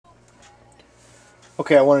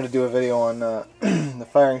Okay, I wanted to do a video on the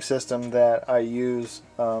firing system that I use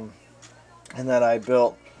and that I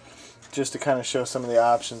built, just to kind of show some of the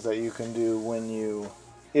options that you can do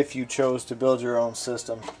if you chose to build your own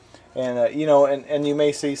system. And and you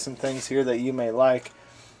may see some things here that you may like,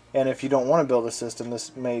 and if you don't want to build a system,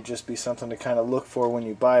 this may just be something to kind of look for when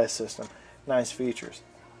you buy a system. Nice features.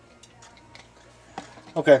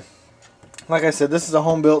 Okay, like I said, this is a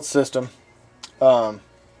home-built system.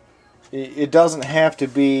 It doesn't have to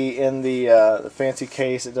be in the fancy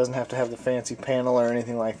case. It doesn't have to have the fancy panel or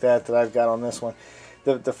anything like that I've got on this one.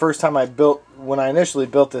 The first time when I initially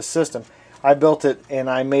built this system, I built it and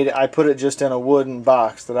I put it just in a wooden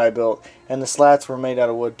box that I built, and the slats were made out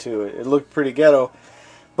of wood too. It looked pretty ghetto,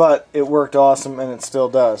 but it worked awesome, and it still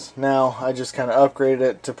does. Now I just kind of upgraded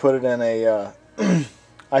it to put it in a.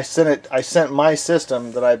 I sent my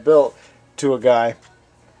system that I built to a guy,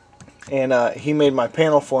 and he made my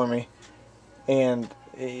panel for me. And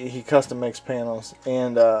he custom makes panels,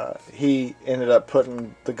 and he ended up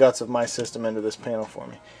putting the guts of my system into this panel for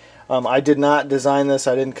me. I did not design this.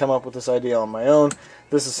 I didn't come up with this idea on my own.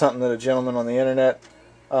 This is something that a gentleman on the internet,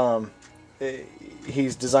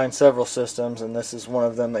 he's designed several systems, and this is one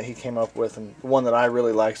of them that he came up with, and one that I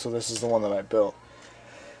really like, so this is the one that I built.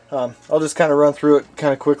 I'll just kind of run through it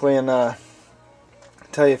kind of quickly and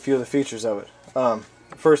tell you a few of the features of it.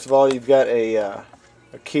 First of all, you've got a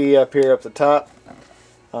key up here up the top.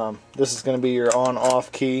 This is going to be your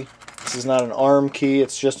on-off key. This is not an arm key,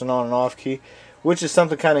 it's just an on and off key, which is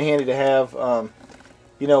something kind of handy to have. When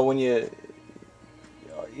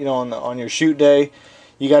on your shoot day,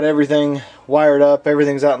 you got everything wired up,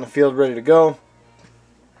 everything's out in the field ready to go.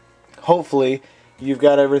 Hopefully you've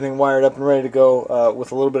got everything wired up and ready to go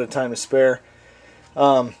with a little bit of time to spare.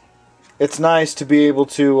 It's nice to be able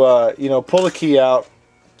to pull the key out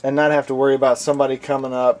and not have to worry about somebody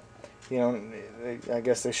coming up. I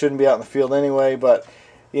guess they shouldn't be out in the field anyway, but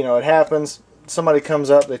it happens. Somebody comes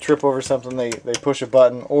up, they trip over something, they push a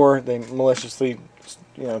button, or they maliciously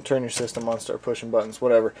turn your system on, start pushing buttons,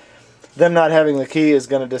 whatever. Them not having the key is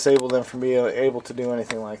going to disable them from being able to do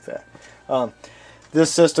anything like that.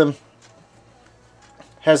 This system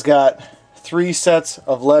has got 3 sets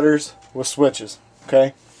of letters with switches.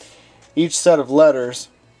 Okay, each set of letters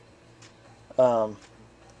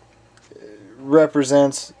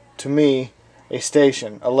represents, to me, a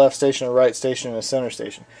station, a left station, a right station, and a center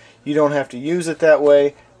station. You don't have to use it that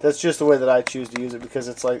way. That's just the way that I choose to use it, because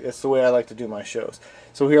it's the way I like to do my shows.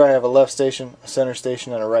 So here I have a left station, a center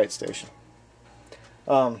station, and a right station.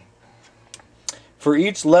 For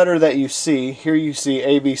each letter that you see, here you see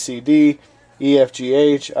A, B, C, D, E, F, G,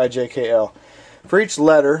 H, I, J, K, L. For each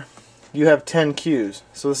letter, you have 10 cues.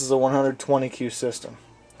 So this is a 120 cue system.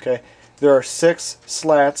 Okay, there are 6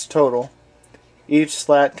 slats total, each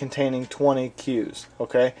slat containing 20 cues.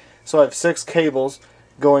 Okay, so I have 6 cables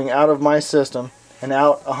going out of my system and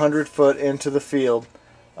out 100 foot into the field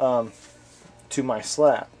to my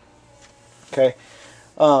slat. Okay,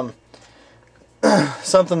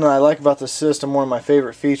 something that I like about this system, one of my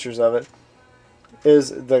favorite features of it, is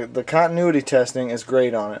the continuity testing is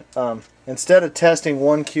great on it. Instead of testing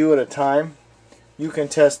 1 cue at a time, you can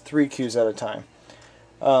test 3 cues at a time.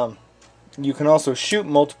 You can also shoot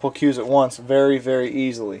multiple cues at once very, very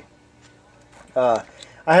easily. I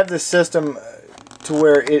have this system to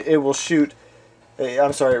where it will shoot,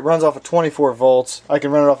 it runs off of 24 volts. I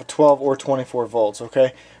can run it off of 12 or 24 volts,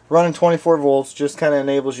 okay? Running 24 volts just kind of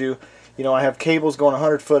enables you, I have cables going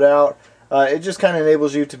 100 foot out. It just kind of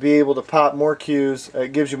enables you to be able to pop more cues.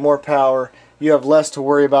 It gives you more power. You have less to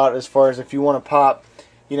worry about as far as if you want to pop,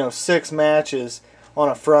 6 matches on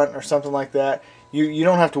a front or something like that. You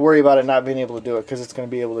don't have to worry about it not being able to do it, because it's going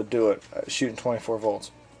to be able to do it shooting 24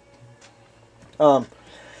 volts.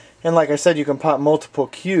 And like I said, you can pop multiple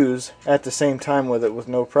cues at the same time with it with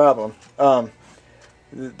no problem.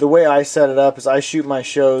 The way I set it up is I shoot my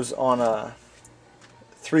shows on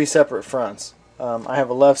 3 separate fronts. I have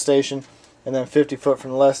a left station, and then 50 foot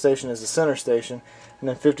from the left station is the center station, and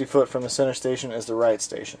then 50 foot from the center station is the right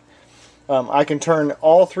station. I can turn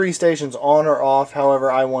all 3 stations on or off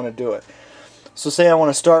however I want to do it. So say I want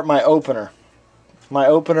to start my opener. My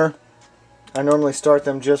opener, I normally start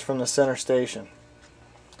them just from the center station.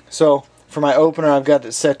 So for my opener, I've got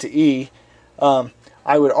it set to E. I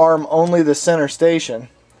would arm only the center station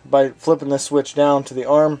by flipping the switch down to the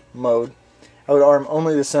arm mode. I would arm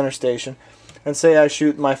only the center station, and say I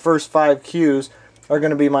shoot my first 5 cues are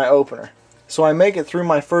going to be my opener. So I make it through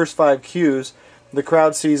my first 5 cues. The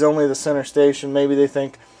crowd sees only the center station. Maybe they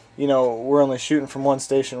think, we're only shooting from one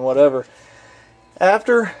station, whatever.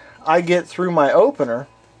 After I get through my opener,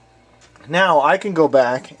 now I can go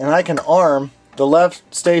back and I can arm the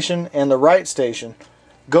left station and the right station,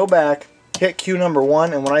 go back, hit Q number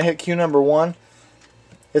 1, and when I hit Q number 1,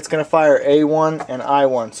 it's going to fire A1 and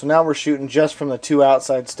I1. So now we're shooting just from the 2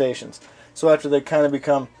 outside stations. So after they kind of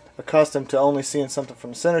become accustomed to only seeing something from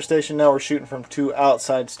the center station, now we're shooting from 2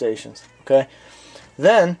 outside stations. Okay.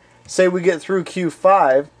 Then say we get through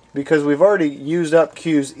Q5, because we've already used up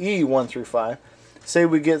Q's E1 through 5. Say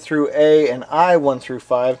we get through A and I1 through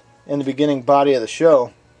 5 in the beginning body of the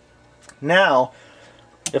show. Now,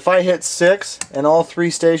 if I hit 6 and all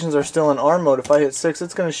 3 stations are still in arm mode, if I hit 6,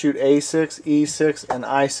 it's going to shoot A6, E6, and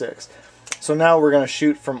I6. So now we're going to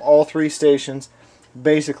shoot from all 3 stations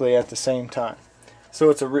basically at the same time.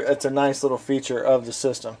 So it's a nice little feature of the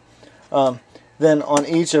system. Then on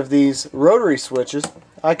each of these rotary switches,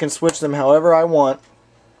 I can switch them however I want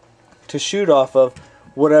to shoot off of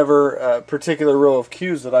whatever particular row of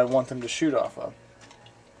cues that I want them to shoot off of.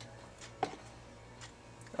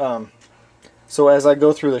 So as I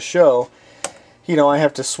go through the show, you know, I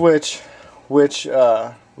have to switch which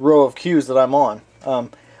row of cues that I'm on.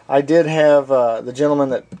 I did have the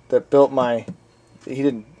gentleman that built my,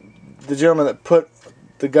 the gentleman that put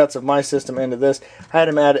the guts of my system into this, I had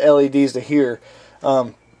him add LEDs to here.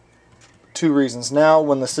 2 reasons. Now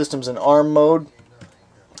when the system's in arm mode,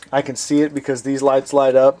 I can see it because these lights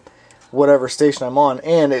light up whatever station I'm on,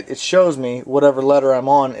 and it shows me whatever letter I'm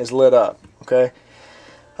on is lit up. Okay.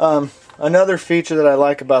 Another feature that I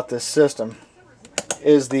like about this system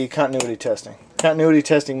is the continuity testing. Continuity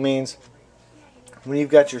testing means when you've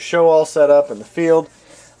got your show all set up in the field,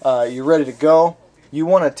 you're ready to go, you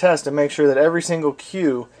want to test to make sure that every single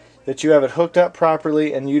cue that you have it hooked up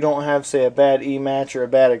properly and you don't have, say, a bad E-match or a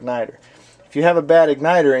bad igniter. If you have a bad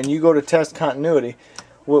igniter and you go to test continuity,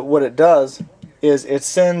 what it does is it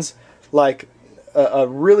sends like a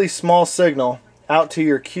really small signal out to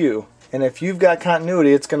your cue, and if you've got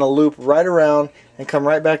continuity, it's going to loop right around and come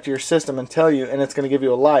right back to your system and tell you, and it's going to give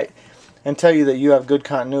you a light and tell you that you have good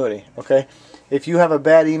continuity. Okay, if you have a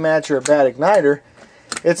bad E-match or a bad igniter,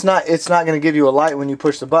 it's not going to give you a light when you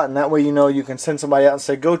push the button. That way you know you can send somebody out and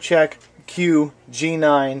say, go check Q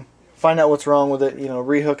G9, find out what's wrong with it, you know,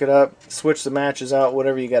 rehook it up, switch the matches out,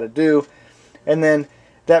 whatever you got to do, and then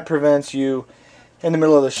that prevents you in the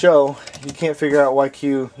middle of the show, you can't figure out why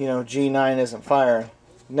Q, you know, G9 isn't firing.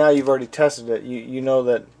 Now you've already tested it. You know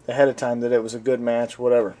that ahead of time that it was a good match,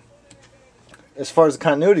 whatever. As far as the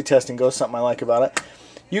continuity testing goes, something I like about it,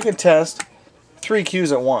 you can test 3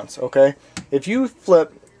 cues at once. Okay, if you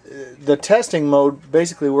flip, the testing mode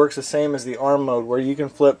basically works the same as the arm mode, where you can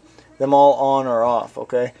flip them all on or off.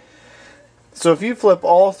 Okay, so if you flip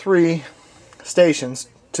all 3 stations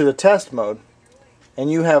to the test mode, and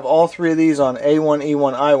you have all 3 of these on A1,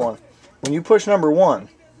 E1, I1, when you push number 1,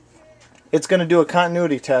 it's going to do a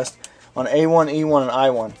continuity test on A1, E1, and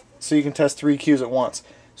I1, so you can test 3 cues at once.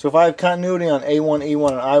 So if I have continuity on A1,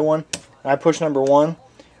 E1, and I1, and I push number 1,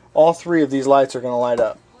 all 3 of these lights are going to light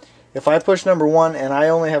up. If I push number 1 and I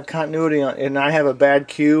only have continuity on, and I have a bad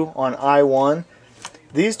cue on I1,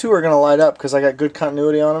 these 2 are going to light up because I got good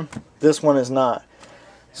continuity on them. This one is not.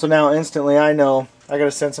 So now instantly I know I got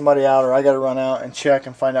to send somebody out, or I got to run out and check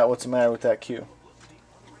and find out what's the matter with that cue.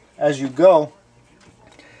 As you go,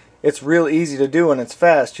 it's real easy to do and it's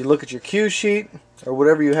fast. You look at your cue sheet or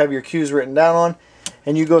whatever you have your cues written down on,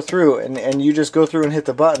 and you go through and you just go through and hit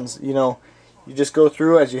the buttons. You know, you just go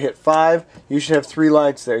through. As you hit 5, you should have 3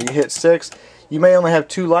 lights there. You hit 6, you may only have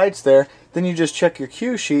 2 lights there. Then you just check your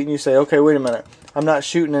cue sheet and you say, okay, wait a minute, I'm not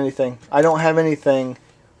shooting anything. I don't have anything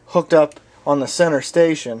hooked up on the center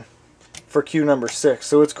station for cue number 6,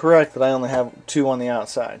 so it's correct that I only have 2 on the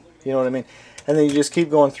outside. You know what I mean? And then you just keep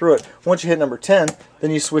going through it. Once you hit number 10,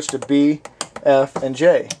 then you switch to B, F, and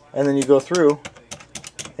J, and then you go through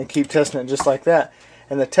and keep testing it just like that.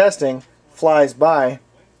 And the testing flies by,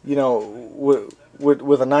 you know,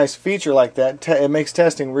 with a nice feature like that. It makes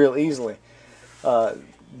testing real easily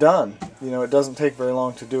done. You know, it doesn't take very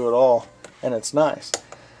long to do it all, and it's nice.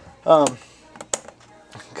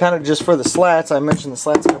 Kind of just for the slats, I mentioned the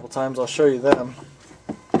slats a couple times. I'll show you them.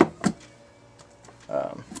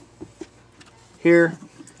 Here,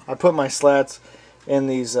 I put my slats in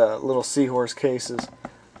these little seahorse cases.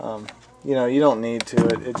 You know, you don't need to.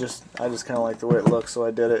 I just kind of like the way it looks, so I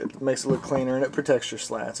did it. It makes it look cleaner, and it protects your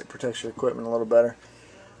slats. It protects your equipment a little better.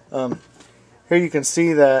 Here you can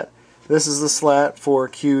see that this is the slat for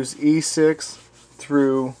cues E6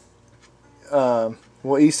 through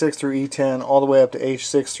E6 through E10, all the way up to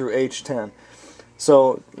H6 through H10.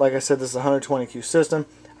 So, like I said, this is a 120 cue system.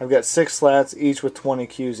 I've got 6 slats, each with 20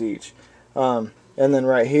 cues each. And then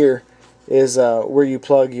right here is where you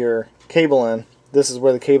plug your cable in. This is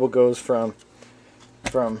where the cable goes from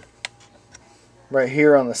right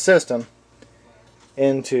here on the system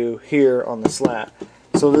into here on the slat.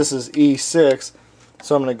 So this is E6,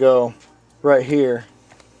 so I'm going to go right here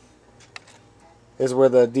is where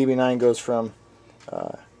the DB9 goes from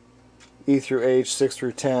E through H, 6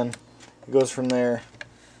 through 10. It goes from there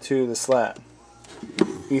to the slat,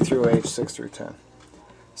 E through H, 6 through 10.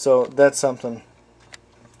 So that's something,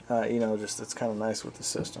 you know, just it's kind of nice with the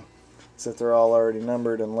system, is that they're all already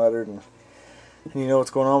numbered and lettered, and you know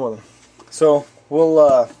what's going on with them. So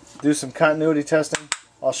we'll do some continuity testing.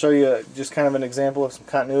 I'll show you just kind of an example of some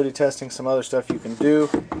continuity testing, some other stuff you can do,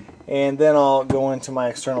 and then I'll go into my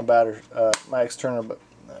external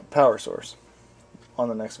power source on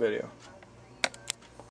the next video.